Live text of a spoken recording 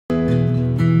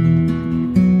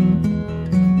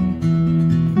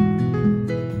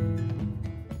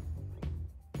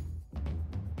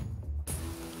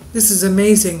This is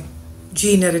amazing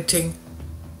gene editing.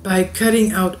 By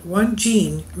cutting out one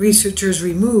gene, researchers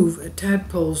remove a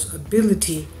tadpole's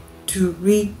ability to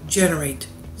regenerate.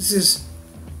 This is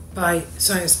by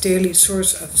Science Daily,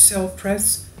 source of Cell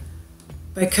Press.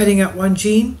 By cutting out one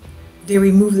gene, they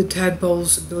remove the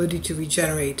tadpole's ability to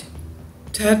regenerate.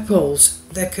 Tadpoles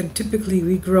that can typically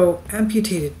regrow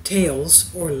amputated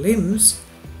tails or limbs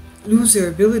lose their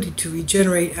ability to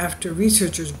regenerate after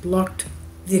researchers blocked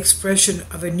the expression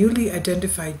of a newly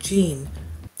identified gene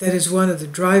that is one of the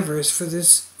drivers for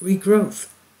this regrowth.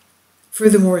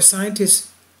 Furthermore,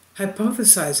 scientists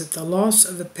hypothesize that the loss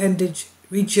of appendage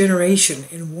regeneration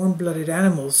in warm-blooded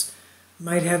animals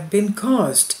might have been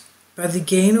caused by the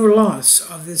gain or loss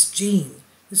of this gene.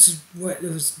 This is what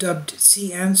was dubbed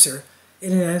C-answer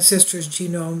in an ancestor's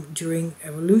genome during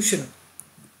evolution.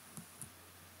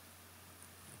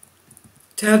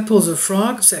 Tadpoles are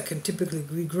frogs that can typically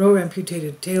regrow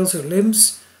amputated tails or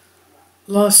limbs,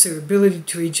 lost their ability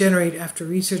to regenerate after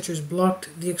researchers blocked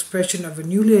the expression of a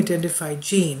newly identified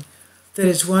gene that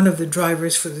is one of the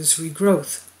drivers for this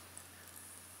regrowth.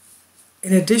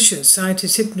 In addition,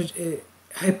 scientists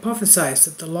hypothesized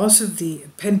that the loss of the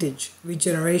appendage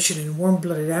regeneration in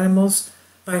warm-blooded animals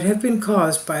might have been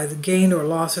caused by the gain or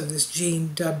loss of this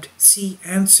gene dubbed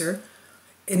C-answer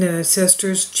in an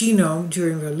ancestor's genome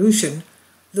during evolution.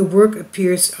 The work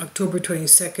appears October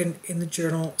 22nd in the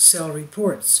journal Cell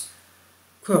Reports.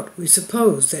 Quote, "We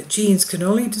suppose that genes can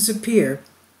only disappear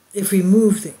if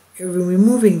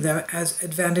removing them as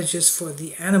advantages for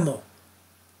the animal."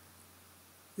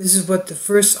 This is what the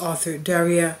first author,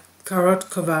 Daria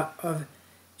Korotkova of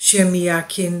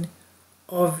Shemyakin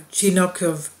of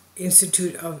Chinokov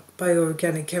Institute of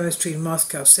Bioorganic Chemistry in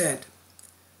Moscow said.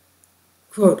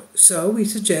 Quote, "So we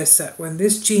suggest that when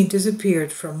this gene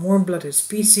disappeared from warm-blooded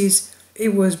species,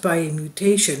 it was by a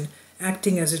mutation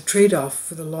acting as a trade-off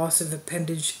for the loss of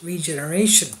appendage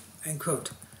regeneration." End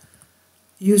quote.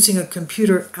 Using a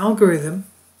computer algorithm,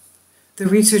 the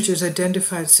researchers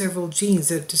identified several genes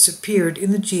that disappeared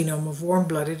in the genome of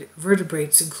warm-blooded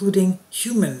vertebrates, including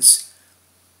humans,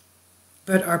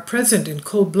 but are present in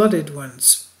cold-blooded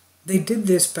ones. They did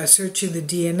this by searching the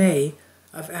DNA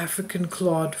of African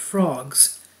clawed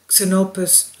frogs,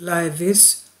 Xenopus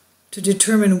laevis, to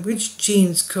determine which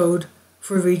genes code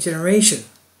for regeneration.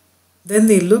 Then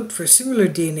they looked for similar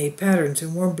DNA patterns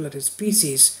in warm-blooded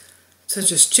species, such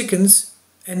as chickens,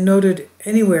 and noted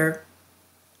anywhere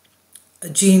a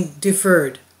gene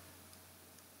differed.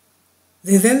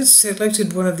 They then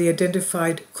selected one of the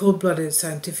identified cold-blooded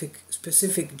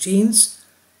specific genes,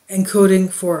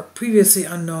 encoding for previously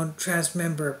unknown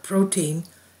transmembrane protein,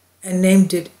 and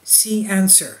named it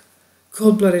C-answer,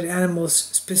 cold-blooded animals'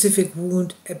 specific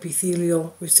wound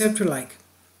epithelial receptor-like.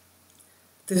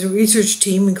 The research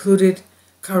team included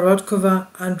Korotkova,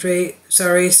 Andrei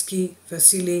Zareski,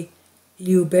 Vasily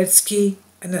Lyubetsky,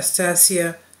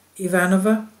 Anastasia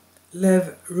Ivanova,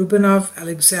 Lev Rubinov,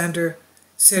 Alexander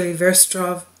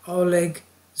Seliverstrov, Oleg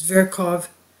Zverkov,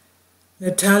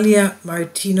 Natalia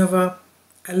Martinova,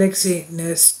 Alexei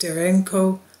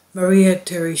Nesterenko, Maria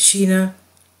Tereshina,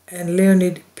 and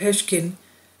Leonid Peshkin,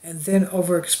 and then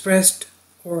overexpressed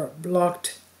or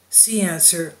blocked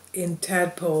C-answer in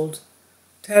tadpole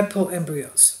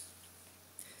embryos.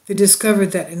 They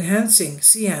discovered that enhancing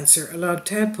C-answer allowed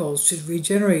tadpoles to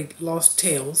regenerate lost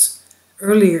tails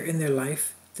earlier in their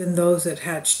life than those that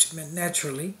hatched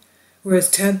naturally, whereas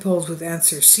tadpoles with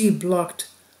answer C blocked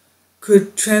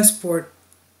could transition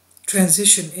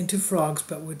into frogs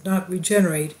but would not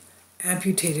regenerate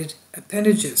amputated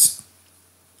appendages.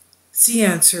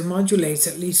 C-answer modulates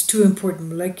at least two important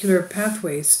molecular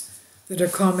pathways that are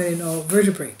common in all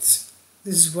vertebrates.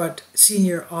 This is what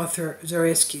senior author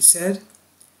Zareski said,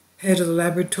 head of the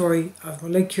Laboratory of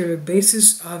Molecular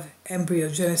Basis of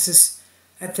Embryogenesis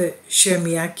at the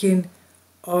Shemyakin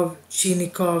of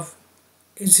Chinikov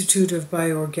Institute of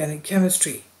Bioorganic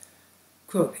Chemistry.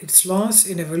 Quote, "Its loss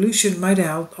in evolution might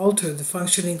alter the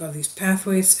functioning of these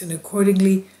pathways and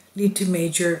accordingly lead to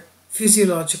major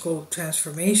physiological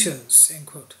transformations." End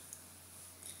quote.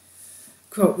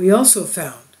 Quote, "We also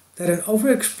found that an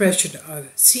overexpression of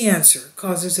C-answer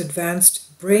causes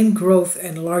advanced brain growth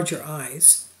and larger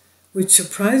eyes, which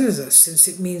surprises us since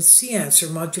it means C-answer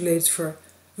modulates for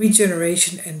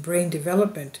regeneration and brain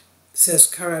development," says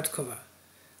Korotkova.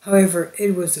 However,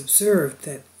 it was observed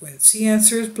that when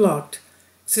C-answer is blocked,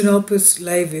 Xenopus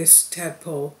laevis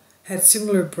tadpole had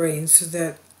similar brains, so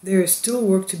that there is still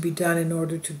work to be done in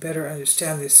order to better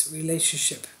understand this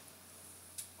relationship.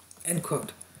 End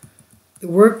quote. The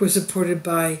work was supported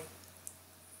by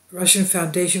Russian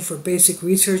Foundation for Basic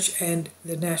Research and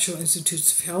the National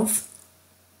Institutes of Health.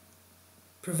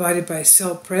 provided by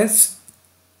Cell Press.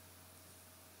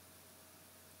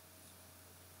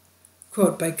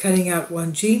 Quote, by cutting out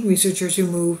one gene, researchers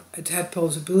remove a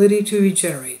tadpole's ability to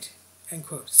regenerate. End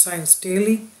quote. Science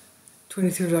Daily,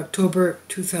 23rd October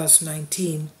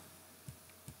 2019.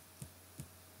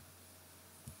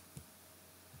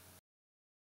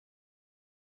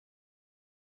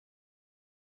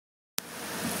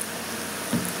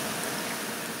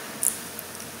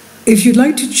 If you'd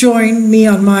like to join me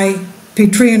on my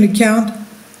Patreon account,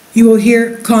 you will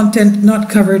hear content not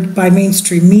covered by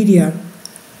mainstream media.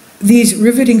 These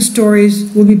riveting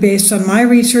stories will be based on my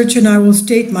research, and I will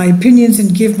state my opinions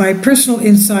and give my personal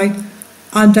insight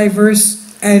on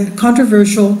diverse and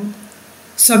controversial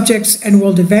subjects and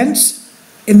world events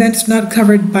not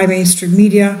covered by mainstream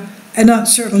media, and not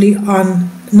supported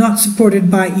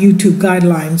by YouTube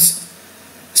guidelines.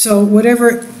 So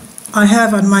whatever I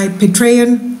have on my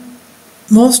Patreon,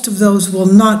 most of those will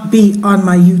not be on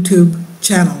my YouTube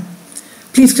channel.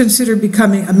 Please consider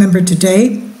becoming a member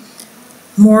today.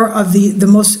 More of the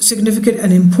most significant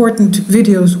and important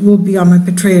videos will be on my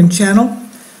Patreon channel.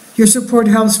 Your support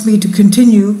helps me to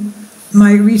continue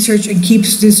my research and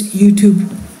keeps this YouTube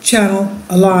channel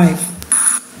alive.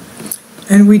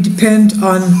 And we depend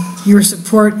on your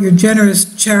support, your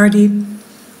generous charity,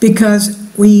 because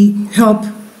we help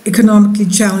economically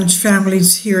challenged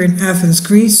families here in Athens,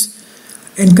 Greece,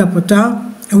 in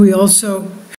Kapota, and we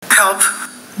also help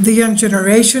the young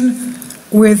generation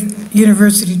with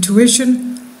university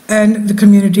tuition and the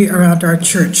community around our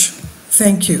church.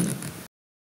 Thank you.